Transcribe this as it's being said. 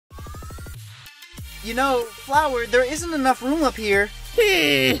You know, Flower, there isn't enough room up here.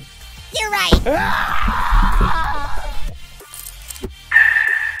 You're right.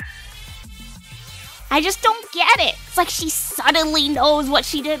 I just don't get it. It's like she suddenly knows what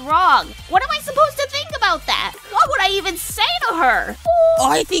she did wrong. What am I supposed to think about that? What would I even say to her?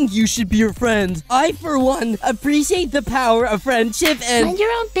 I think you should be her friend. I, for one, appreciate the power of friendship and— Mind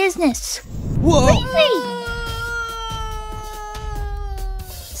your own business. Whoa! Leave me!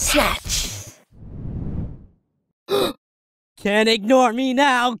 Satch. Can't ignore me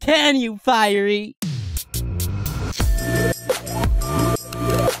now, can you, Fiery?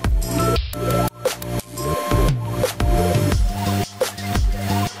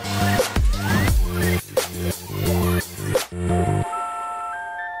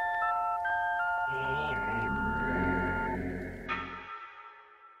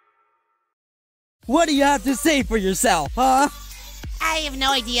 What do you have to say for yourself, huh? I have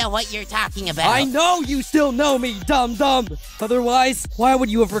no idea what you're talking about. I know you still know me, dum-dum! Otherwise, why would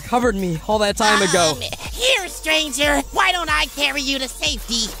you have recovered me all that time ago? Here, stranger, why don't I carry you to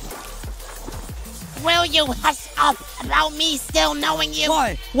safety? Will you hush up about me still knowing you?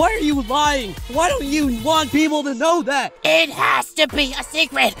 Why? Why are you lying? Why don't you want people to know that? It has to be a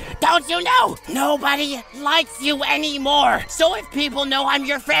secret, don't you know? Nobody likes you anymore. So if people know I'm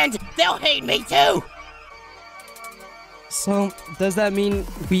your friend, they'll hate me too. So, does that mean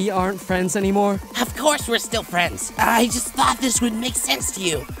we aren't friends anymore? Of course we're still friends. I just thought this would make sense to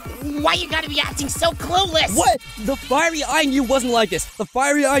you. Why you gotta be acting so clueless? What? The Fiery I knew wasn't like this. The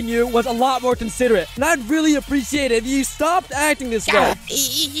Fiery I knew was a lot more considerate. And I'd really appreciate it if you stopped acting this way.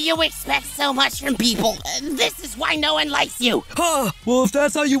 You expect so much from people. This is why no one likes you. Huh? Well, if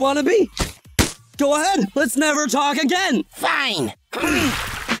that's how you want to be, go ahead. Let's never talk again. Fine.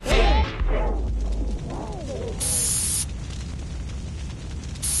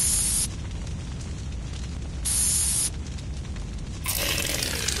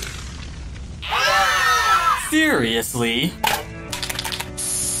 Seriously?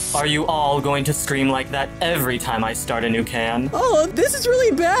 Are you all going to scream like that every time I start a new can? Oh, this is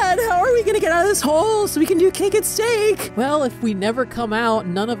really bad. How are we gonna get out of this hole so we can do cake and steak? Well, if we never come out,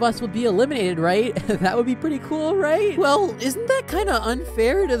 none of us would be eliminated, right? That would be pretty cool, right? Well, isn't that kind of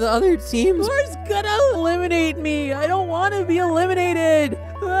unfair to the other teams? Who's gonna eliminate me? I don't want to be eliminated.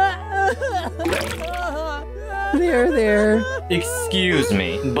 There. Excuse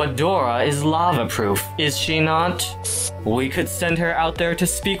me, but Dora is lava-proof, is she not? We could send her out there to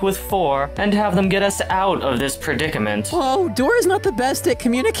speak with 4 and have them get us out of this predicament. Oh, Dora's not the best at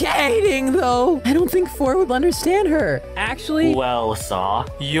communicating, though. I don't think 4 would understand her. Actually— Well, Saw,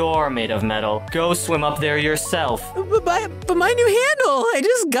 you're made of metal. Go swim up there yourself. But my new handle! I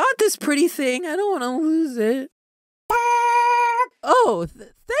just got this pretty thing. I don't want to lose it. Oh,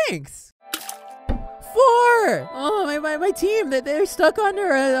 thanks. 4! Oh, my team, they're stuck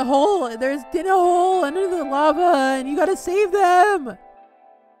under a hole. There's in a hole under the lava, and you gotta save them.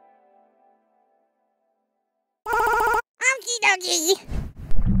 Okie dokie.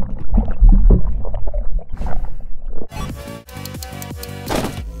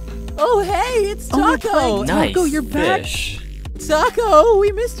 Oh, hey, it's Taco. Nice Taco, you're back. fish. Taco,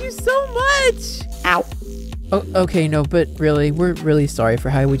 we missed you so much. Ow. Oh, okay, no, but really, we're really sorry for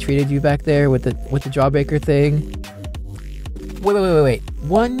how we treated you back there with the jawbreaker thing. Wait.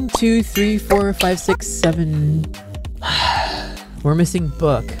 1, 2, 3, 4, 5, 6, 7. We're missing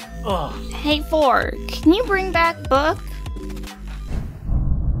Book. Ugh. Hey, 4, can you bring back Book?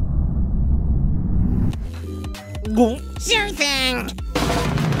 Sure thing.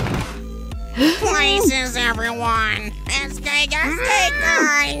 Places, everyone. It's cake and steak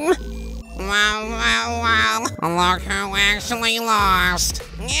time. Well. Look who actually lost.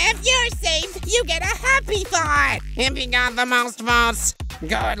 If you're safe, you get a happy thought. If you got the most votes,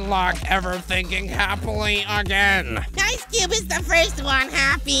 good luck ever thinking happily again. Ice Cube is the first one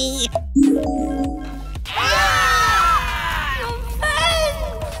happy.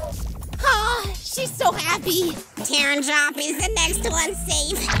 Oh, she's so happy. Teardrop is the next one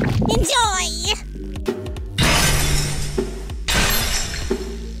safe. Enjoy.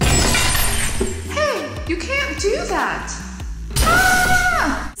 You can't do that!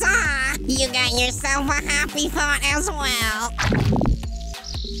 Ah, you got yourself a happy thought as well.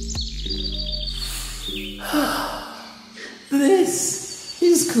 This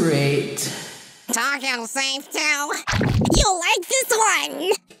is great. Taco safe too. You like this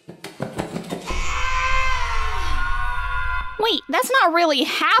one? Wait, that's not really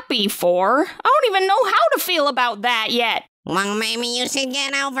happy, 4. I don't even know how to feel about that yet. Well, maybe you should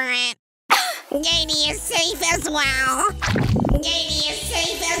get over it. Gatey is safe as well. Gatey is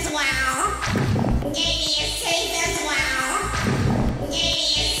safe as well.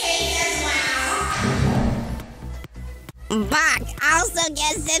 Bach also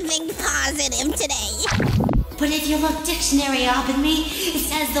gets to think positive today. But if you look dictionary up at me, it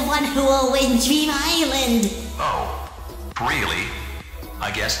says the one who will win Dream Island. Oh, really?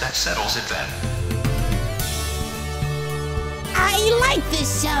 I guess that settles it then. I like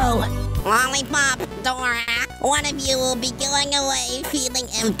this show. Lollipop, Dora, one of you will be going away feeling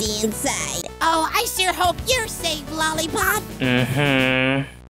empty inside. Oh, I sure hope you're safe, Lollipop. Mm-hmm.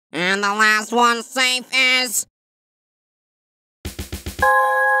 And the last one safe is...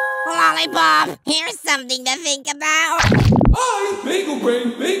 Lollipop, here's something to think about. Bagel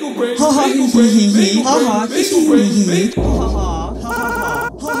brain, bagel brain, bagel brain, bagel brain, bagel brain, bagel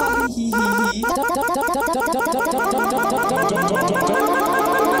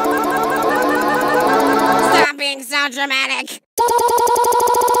Stop being so dramatic.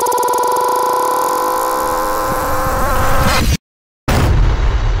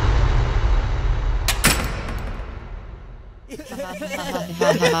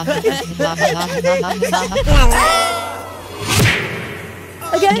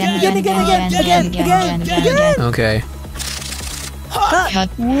 Again. Okay.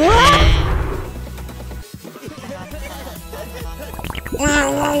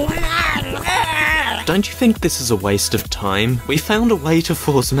 Don't you think this is a waste of time? We found a way to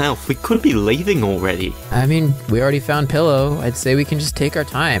force mouth. We could be leaving already. I mean, we already found Pillow. I'd say we can just take our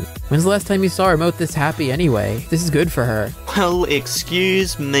time. When's the last time you saw her Remote this happy anyway? This is good for her. Well,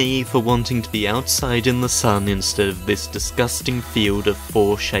 excuse me for wanting to be outside in the sun instead of this disgusting field of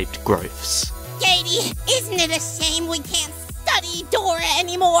four-shaped growths. Katie, isn't it a shame we can't study Dora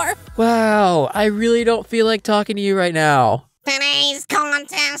anymore? Wow, I really don't feel like talking to you right now. Today's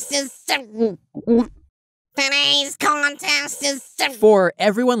contest is... For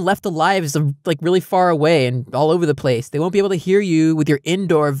everyone left alive is like really far away and all over the place. They won't be able to hear you with your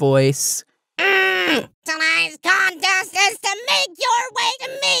indoor voice. Tonight's contest is to make your way to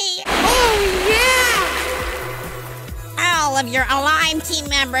me. Oh, yeah! All of your alive team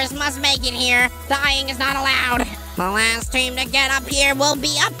members must make it here. Dying is not allowed. The last team to get up here will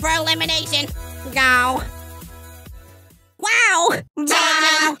be up for elimination. Go. Wow!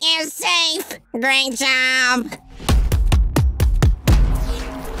 Dora is safe. Great job.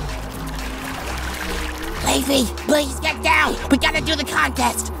 Leafy, please get down. We gotta do the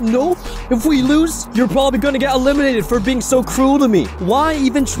contest. Nope. If we lose, you're probably gonna get eliminated for being so cruel to me. Why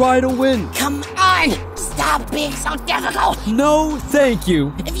even try to win? Come on! Stop being so difficult. No, thank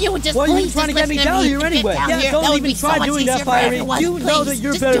you. If you would just Why are you please trying to just get me listen down to here me, anyway? get down Yeah, here, don't that would even be so try much doing that, easier for Fiery. everyone. You know that Please,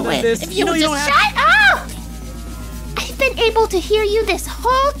 you're just better do than it. this. If You know would you don't just have. Shut up! I've been able to hear you this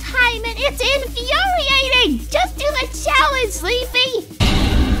whole time and it's infuriating! Just do the challenge, Leafy!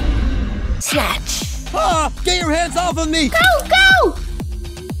 Snatch. Ah, get your hands off of me! Go!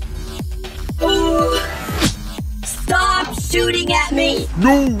 Stop shooting at me!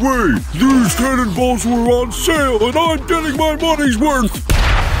 No way! These cannonballs were on sale and I'm getting my money's worth!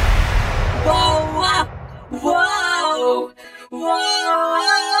 Whoa! Whoa! Whoa!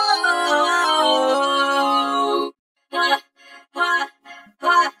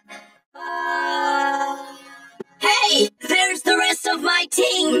 Hey! There's the rest of my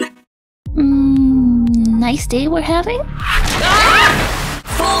team! Nice day we're having?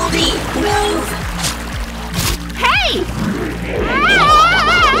 Foldy! Move! Hey!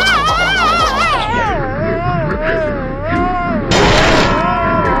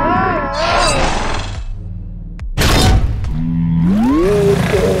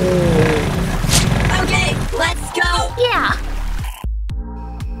 Okay, let's go! Yeah.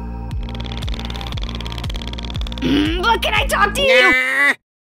 But can I talk to you?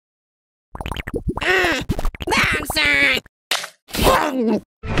 Bouncer!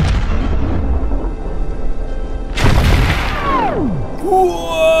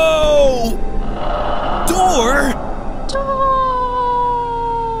 Whoa! Door?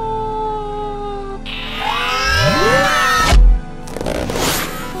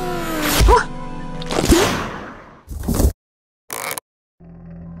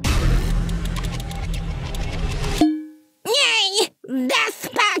 Yay! That's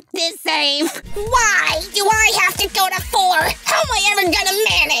packed is safe. Why do I have to go to 4? How am I ever gonna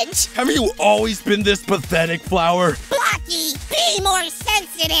manage? Have you always been this pathetic, Flower? Blocky, be more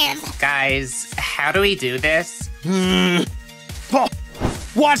sensitive. Guys, how do we do this? Oh,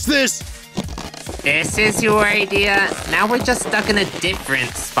 watch this! This is your idea? Now we're just stuck in a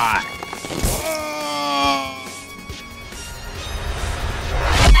different spot.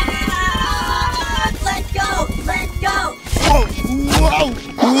 Let's go! Let's go! Whoa!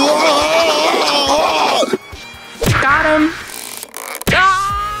 Whoa! Whoa! Got him!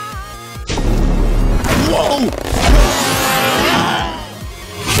 Whoa!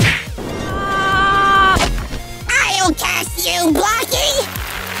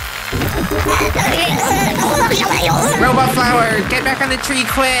 Robot Flower, get back on the tree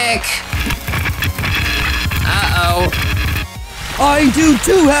quick! Uh-oh. I do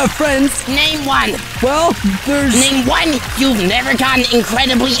too have friends. Name one. Well, there's... Name one you've never gotten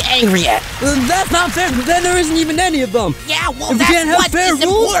incredibly angry at. That's not fair. Then there isn't even any of them. Yeah, well, if that's you can't have what fair is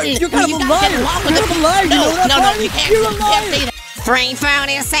rules, important. you're kind of a liar. You're kind of a liar. No, you know that, no, Barney? you can't. You're a You liar. can't say that. Free phone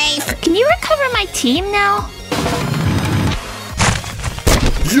is safe. Can you recover my team now?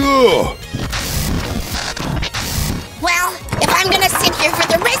 Yeah! Well, if I'm gonna sit here for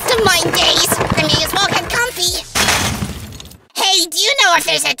the rest of my days, I may as well get comfy. Hey, do you know if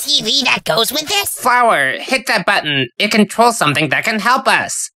there's a TV that goes with this? Flower, hit that button. It controls something that can help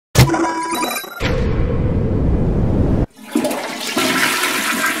us.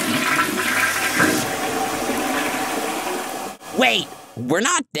 Wait, we're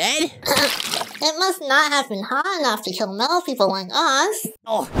not dead? It must not have been hot enough to kill metal people like us.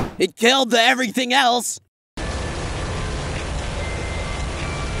 Oh, it killed everything else.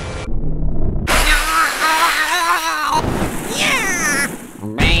 Yeah!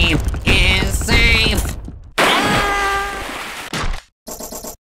 Babe is safe.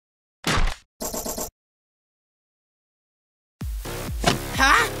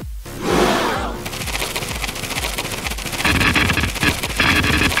 Huh?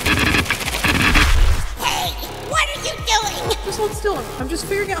 Hey, what are you doing? Just hold still. I'm just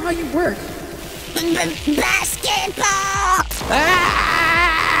figuring out how you work. Basketball!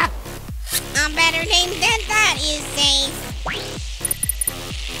 Ah! A better name than that is safe.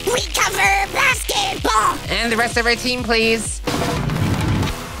 Recover basketball! And the rest of our team, please.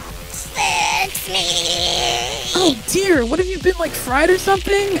 Fix me! Oh dear, what have you been, like, fried or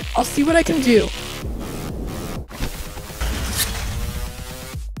something? I'll see what I can do.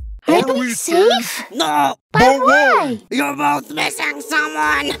 Are we safe? No! But why? You're both Missing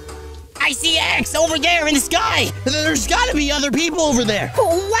someone! I see X over there in the sky! There's gotta be other people over there!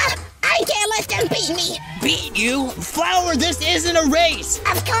 What? I can't let them beat me! Beat you? Flower, this isn't a race!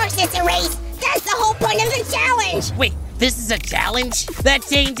 Of course it's a race! That's the whole point of the challenge! Wait, this is a challenge? That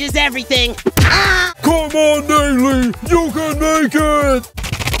changes everything! Come on, Daily! You can make it!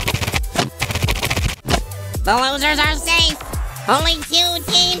 The losers are safe! Only 2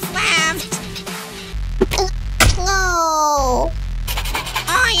 teams left! No.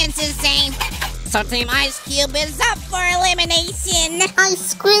 Audience is safe! So Team Ice Cube is up for elimination! I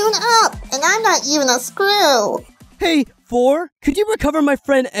screwed up, and I'm not even a screw. Hey, 4, could you recover my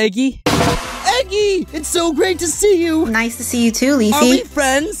friend Eggy? Eggy! It's so great to see you! Nice to see you too, Leafy. Are we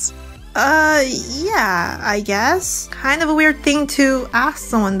friends? Yeah, I guess. Kind of a weird thing to ask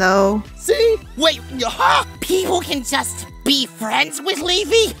someone, though. See? Wait, huh? People can just be friends with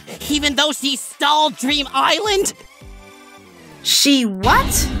Leafy? Even though she stole Dream Island? She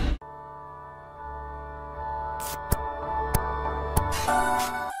what?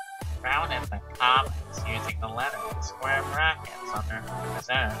 Found in the comments using the letter in square brackets under who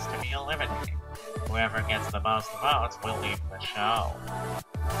deserves to be eliminated. Whoever gets the most votes will leave the show.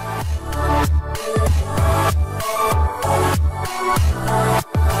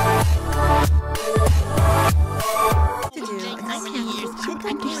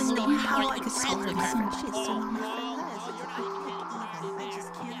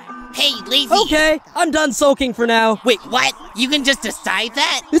 Hey, Leafy! Okay, I'm done sulking for now. Wait, what? You can just decide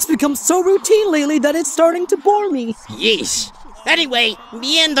that? It's become so routine lately that it's starting to bore me. Yeesh. Anyway,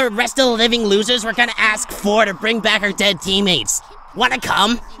 me and the rest of the living losers were gonna ask 4 to bring back her dead teammates. Wanna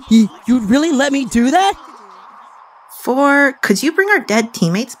come? You'd really let me do that? 4, could you bring our dead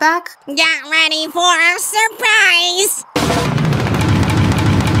teammates back? Get ready for a surprise!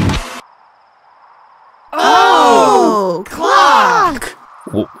 Oh! Clock!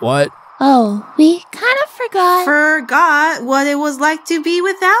 What? Oh, we kind of forgot. Forgot what it was like to be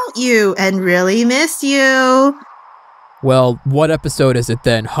without you and really missed you. Well, what episode is it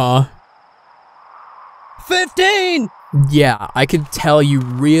then, huh? 15! Yeah, I can tell you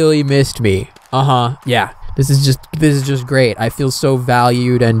really missed me. Yeah. This is just great. I feel so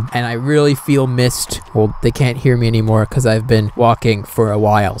valued and I really feel missed. Well, they can't hear me anymore because I've been walking for a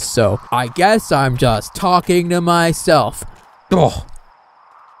while, so I guess I'm just talking to myself. Oh,